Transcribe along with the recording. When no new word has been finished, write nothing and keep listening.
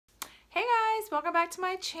welcome back to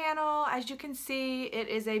my channel. As you can see, it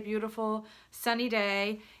is a beautiful sunny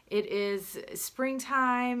day. It is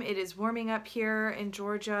springtime. It is warming up here in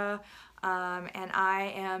Georgia, and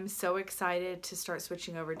I am so excited to start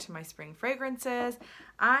switching over to my spring fragrances.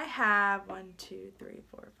 I have 1, 2, 3,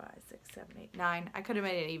 4, 5, 6, 7, 8, 9. I could have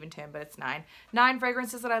made it even 10, but it's 9. 9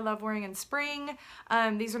 fragrances that I love wearing in spring.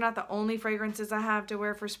 These are not the only fragrances I have to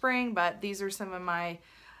wear for spring, but these are some of my,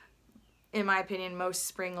 in my opinion, most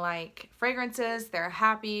spring-like fragrances. They're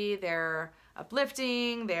happy, they're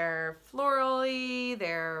uplifting, they're florally,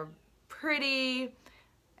 they're pretty,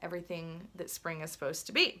 everything that spring is supposed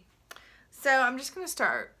to be. So I'm just going to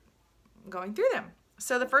start going through them.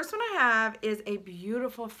 So the first one I have is a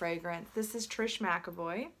beautiful fragrance. This is Trish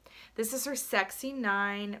Mcevoy. This is her Sexy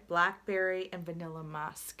 9 Blackberry and Vanilla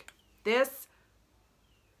Musk. This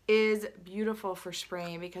is beautiful for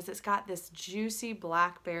spring because it's got this juicy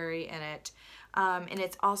blackberry in it, and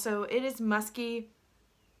it's also, it is musky,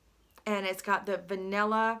 and it's got the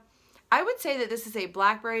vanilla. I would say that this is a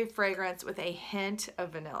blackberry fragrance with a hint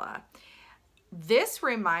of vanilla. This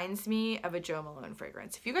reminds me of a Jo Malone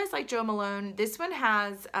fragrance. If you guys like Jo Malone, this one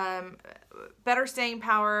has better staying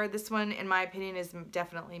power. This one, in my opinion, is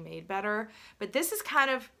definitely made better, but this is kind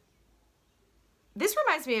of, this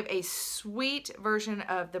reminds me of a sweet version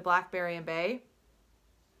of the Blackberry and Bay.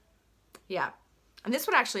 Yeah. And this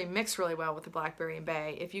would actually mix really well with the Blackberry and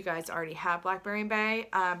Bay if you guys already have Blackberry and Bay.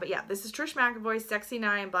 But yeah, this is Trish Mcevoy Sexy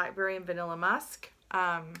 9 Blackberry and Vanilla Musk.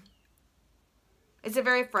 It's a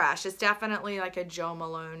very fresh. It's definitely like a Jo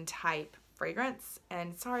Malone type fragrance.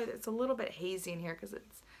 And sorry, it's a little bit hazy in here because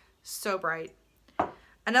it's so bright.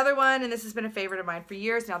 Another one, and this has been a favorite of mine for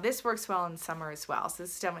years. Now this works well in summer as well. So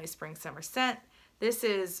this is definitely a spring summer scent. This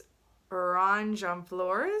is Orange on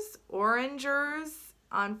Fleurs, Orangers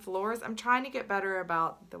on Fleurs. I'm trying to get better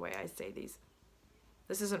about the way I say these.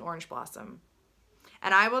 This is an orange blossom.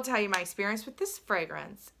 And I will tell you, my experience with this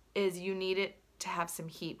fragrance is you need it to have some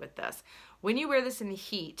heat with this. When you wear this in the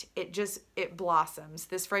heat, it blossoms.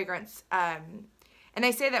 This fragrance, and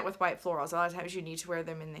they say that with white florals. A lot of times you need to wear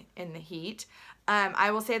them in the heat.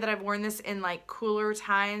 I will say that I've worn this in like cooler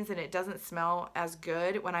times and it doesn't smell as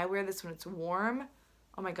good. When I wear this when it's warm,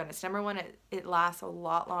 oh my goodness, number one, it lasts a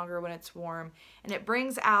lot longer when it's warm, and it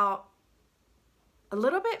brings out a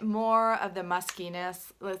little bit more of the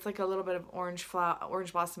muskiness. It's like a little bit of orange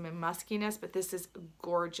blossom and muskiness, but this is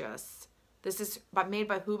gorgeous. This is made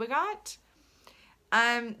by Houbigant.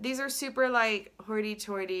 These are super like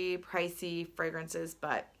hoity-toity, pricey fragrances,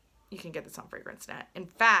 but you can get this on FragranceNet. In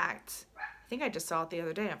fact, I think I just saw it the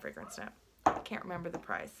other day on FragranceNet. I can't remember the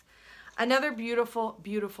price. Another beautiful,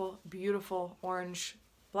 beautiful, beautiful orange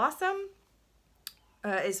blossom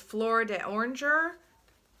is Fleur d'Oranger.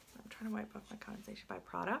 I'm trying to wipe off my condensation, by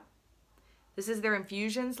Prada. This is their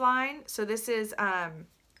Infusions line. So this is kind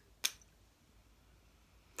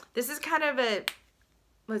of a,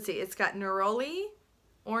 let's see, it's got neroli,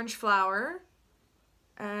 orange flower,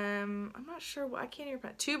 I'm not sure what, I can't even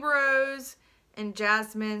pronounce, tuberose, and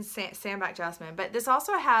jasmine, sandback jasmine. But this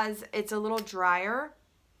also has, it's a little drier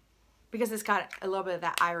because it's got a little bit of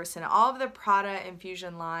that iris in it. All of the Prada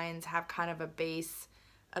infusion lines have kind of a base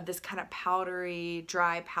of this kind of powdery,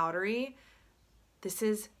 dry powdery. This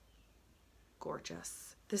is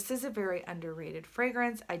gorgeous. This is a very underrated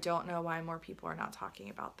fragrance. I don't know why more people are not talking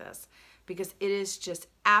about this because it is just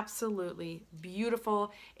absolutely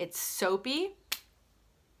beautiful. It's soapy.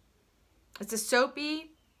 It's a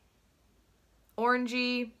soapy,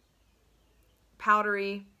 orangey,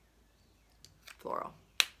 powdery, floral.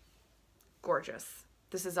 Gorgeous.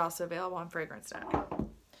 This is also available on FragranceNet.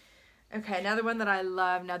 Okay, another one that I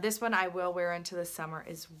love. Now this one I will wear into the summer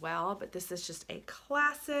as well, but this is just a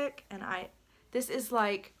classic, and this is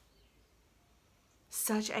like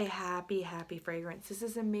such a happy, happy fragrance. This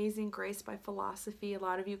is Amazing Grace by Philosophy. A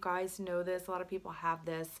lot of you guys know this. A lot of people have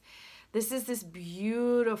this. This is this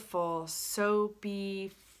beautiful,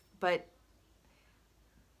 soapy, but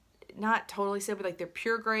not totally soapy. Like their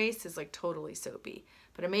Pure Grace is like totally soapy.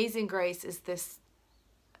 But Amazing Grace is this,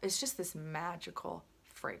 it's just this magical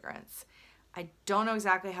fragrance. I don't know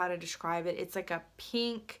exactly how to describe it. It's like a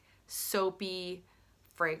pink, soapy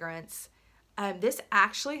fragrance. This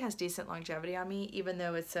actually has decent longevity on me, even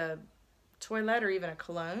though it's a Toilette or even a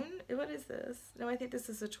cologne. What is this? No, I think this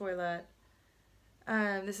is a Toilette.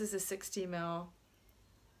 This is a 60 ml.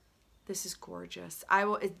 This is gorgeous.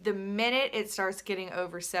 The minute it starts getting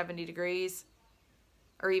over 70 degrees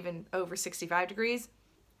or even over 65 degrees,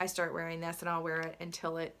 I start wearing this, and I'll wear it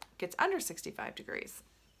until it gets under 65 degrees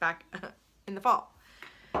back in the fall.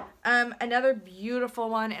 Another beautiful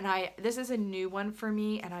one, and this is a new one for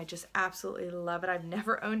me, and I just absolutely love it. I've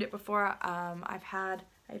never owned it before. I have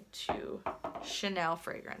 2 Chanel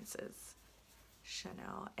fragrances.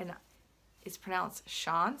 Chanel, and it's pronounced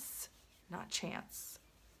Chance, not Chance.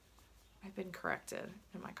 I've been corrected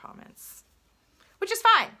in my comments, which is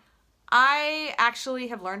fine. I actually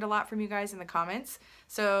have learned a lot from you guys in the comments,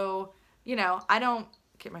 so, you know, I don't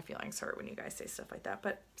get my feelings hurt when you guys say stuff like that,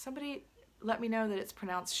 but somebody let me know that it's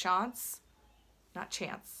pronounced Chance, not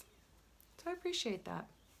Chance. So I appreciate that.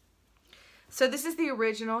 So this is the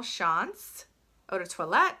original Chance Eau de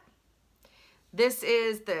Toilette. This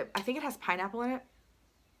is I think it has pineapple in it.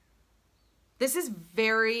 This is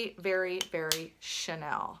very, very, very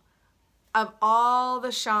Chanel. Of all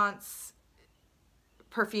the Chance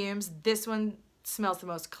perfumes, this one smells the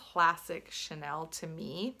most classic Chanel to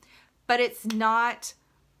me, but it's not.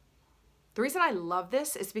 The reason I love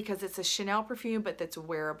this is because it's a Chanel perfume, but that's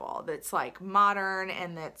wearable, that's like modern,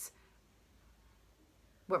 and that's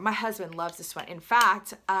what my husband loves this one. In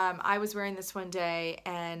fact, I was wearing this one day,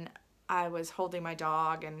 and I was holding my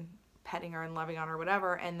dog and petting her and loving on her,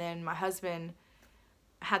 whatever, and then my husband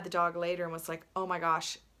had the dog later and was like, oh my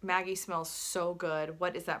gosh, Maggie smells so good.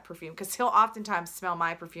 What is that perfume? Because he'll oftentimes smell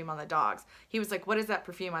my perfume on the dogs. He was like, what is that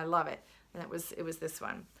perfume? I love it. And it was this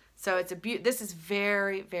one. So it's this is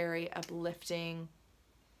very, very uplifting.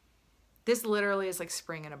 This literally is like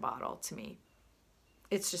spring in a bottle to me.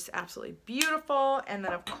 It's just absolutely beautiful. And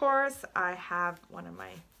then of course I have one of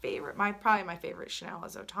my favorite, probably my favorite Chanel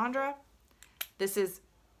is Tendre. This is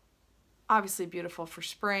obviously beautiful for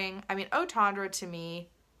spring. I mean, Tendre to me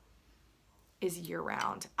is year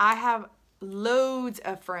round. I have loads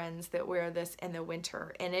of friends that wear this in the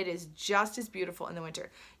winter, and it is just as beautiful in the winter.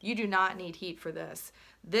 You do not need heat for this.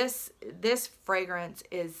 This fragrance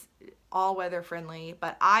is all weather friendly,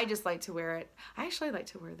 but I just like to wear it. I actually like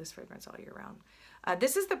to wear this fragrance all year round.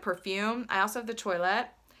 This is the perfume. I also have the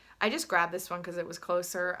Toilette. I just grabbed this one because it was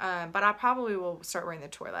closer, but I probably will start wearing the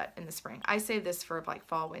Toilette in the spring. I save this for like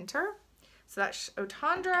fall, winter. So that's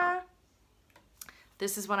Tendre.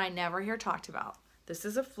 This is one I never hear talked about. This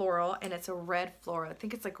is a floral, and it's a red floral. I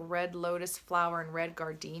think it's like red lotus flower and red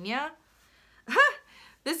gardenia.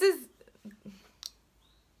 This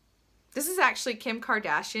is actually Kim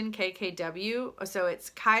Kardashian, KKW. So it's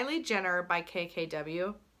Kylie Jenner by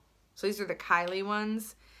KKW. So these are the Kylie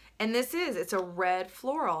ones. And it's a red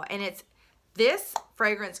floral. And this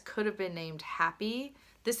fragrance could have been named Happy.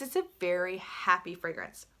 This is a very happy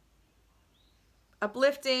fragrance.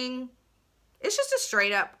 Uplifting. It's just a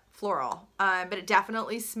straight up floral, but it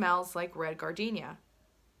definitely smells like red gardenia.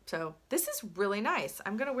 So this is really nice.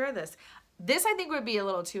 I'm gonna wear this. This I think would be a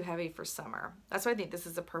little too heavy for summer. That's why I think this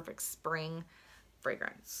is a perfect spring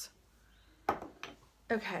fragrance.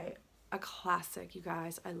 Okay, a classic, you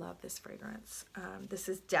guys. I love this fragrance. This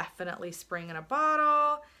is definitely spring in a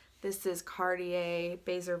bottle. This is Cartier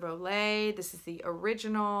Baiser Vole. This is the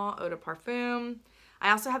original Eau de Parfum.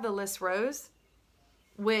 I also have the Lis Rose,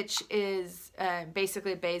 which is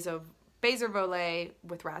basically Baiser Vole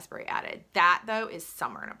with raspberry added. That, though, is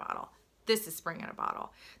summer in a bottle. This is spring in a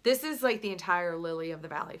bottle. This is like the entire lily of the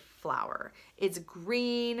valley flower. It's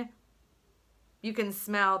green. You can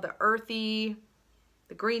smell the earthy,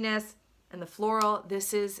 the greenness, and the floral.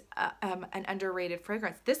 This is an underrated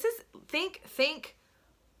fragrance. This is, think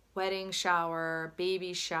wedding shower,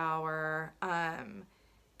 baby shower.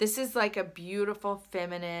 This is like a beautiful,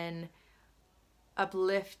 feminine,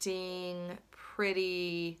 uplifting,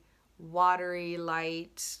 pretty, watery,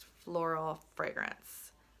 light, floral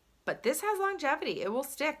fragrance. But this has longevity. It will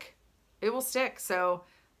stick. It will stick. So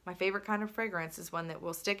my favorite kind of fragrance is one that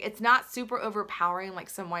will stick. It's not super overpowering like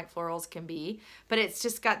some white florals can be, but it's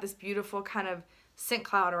just got this beautiful kind of scent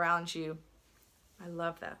cloud around you. I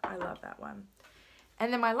love that. I love that one.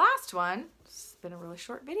 And then my last one, it's been a really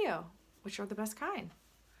short video, which are the best kind.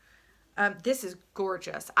 This is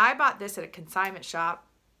gorgeous. I bought this at a consignment shop,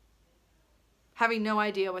 having no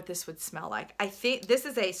idea what this would smell like. I think this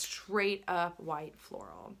is a straight up white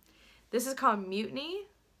floral. This is called Mutiny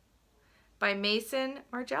by Maison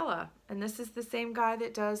Margiela. And this is the same guy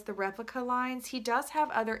that does the replica lines. He does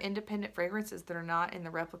have other independent fragrances that are not in the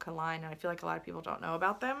replica line, and I feel like a lot of people don't know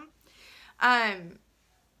about them.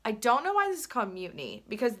 I don't know why this is called Mutiny,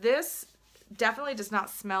 because this definitely does not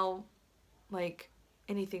smell like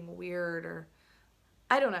anything weird, or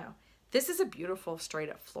I don't know. This is a beautiful straight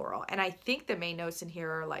up floral, and I think the main notes in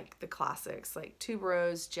here are like the classics, like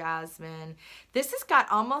tuberose, jasmine. This has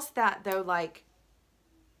got almost that though, like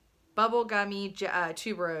bubblegummy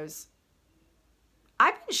tuberose.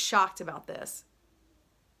 I've been shocked about this.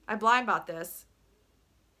 I blind bought this,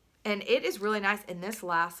 And it is really nice, and this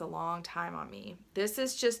lasts a long time on me. This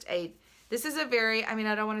is a very, I mean,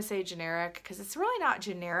 I don't want to say generic because it's really not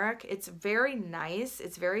generic. It's very nice.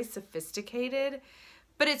 It's very sophisticated,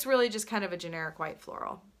 but it's really just kind of a generic white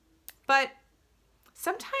floral. But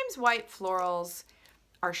sometimes white florals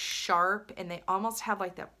are sharp and they almost have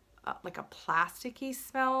like like a plasticky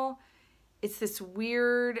smell. It's this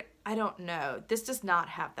weird, I don't know. This does not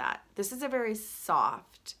have that. This is a very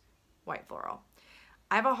soft white floral.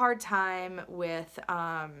 I have a hard time with,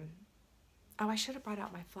 oh, I should have brought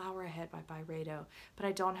out my Flower Ahead by Byredo, but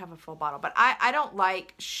I don't have a full bottle. But I don't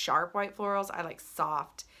like sharp white florals. I like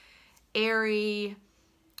soft, airy,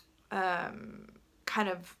 kind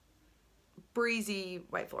of breezy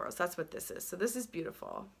white florals. That's what this is. So this is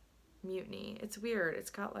beautiful. Mutiny. It's weird. It's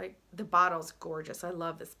got like, the bottle's gorgeous. I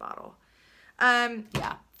love this bottle.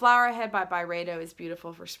 Yeah, Flower Ahead by Byredo is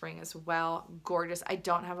beautiful for spring as well. Gorgeous. I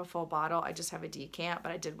don't have a full bottle. I just have a decant,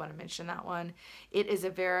 but I did want to mention that one. It is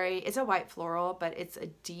it's a white floral, but it's a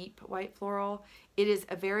deep white floral. It is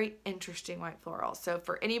a very interesting white floral. So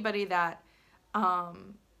for anybody that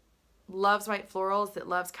loves white florals, that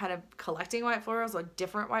loves kind of collecting white florals or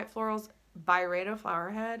different white florals, Byredo Flower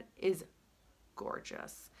Ahead is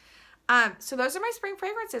gorgeous. So those are my spring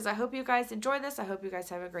fragrances. I hope you guys enjoy this. I hope you guys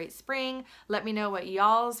have a great spring. Let me know what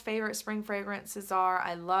y'all's favorite spring fragrances are.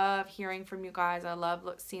 I love hearing from you guys. I love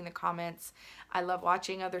seeing the comments. I love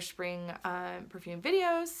watching other spring perfume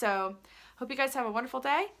videos. So hope you guys have a wonderful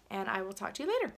day, and I will talk to you later.